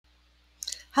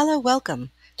Hello, welcome.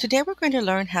 Today we're going to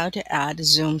learn how to add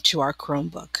Zoom to our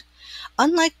Chromebook.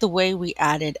 Unlike the way we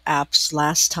added apps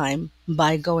last time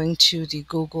by going to the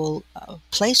Google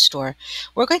Play Store,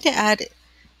 we're going to add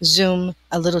Zoom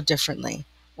a little differently.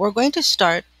 We're going to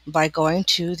start by going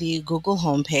to the Google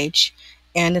homepage,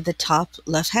 and at the top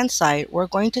left-hand side, we're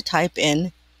going to type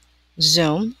in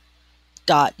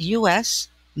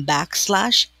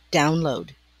zoom.us/download.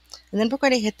 And then we're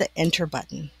going to hit the enter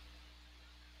button.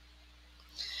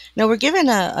 Now we're given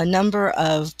a number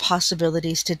of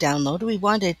possibilities to download. We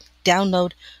want to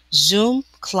download Zoom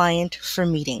Client for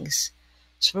Meetings.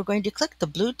 So we're going to click the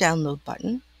blue download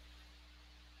button.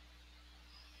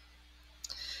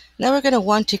 Now we're going to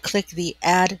want to click the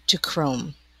Add to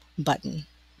Chrome button.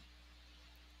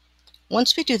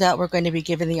 Once we do that, we're going to be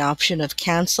given the option of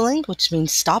canceling, which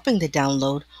means stopping the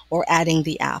download, or adding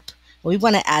the app. We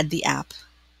want to add the app.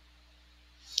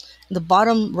 The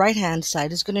bottom right-hand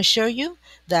side is going to show you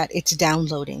that it's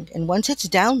downloading. And once it's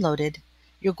downloaded,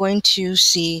 you're going to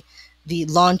see the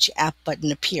Launch App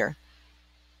button appear.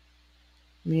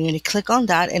 You're going to click on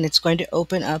that, and it's going to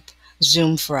open up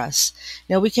Zoom for us.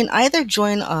 Now, we can either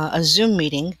join a Zoom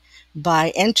meeting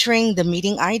by entering the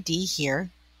meeting ID here,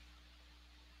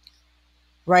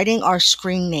 writing our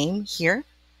screen name here,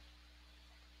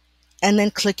 and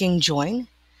then clicking Join.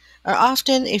 Or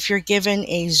often, if you're given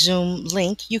a Zoom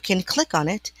link, you can click on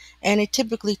it, and it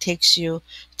typically takes you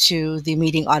to the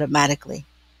meeting automatically.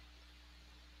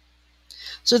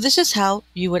 So this is how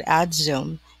you would add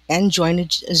Zoom and join a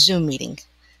Zoom meeting.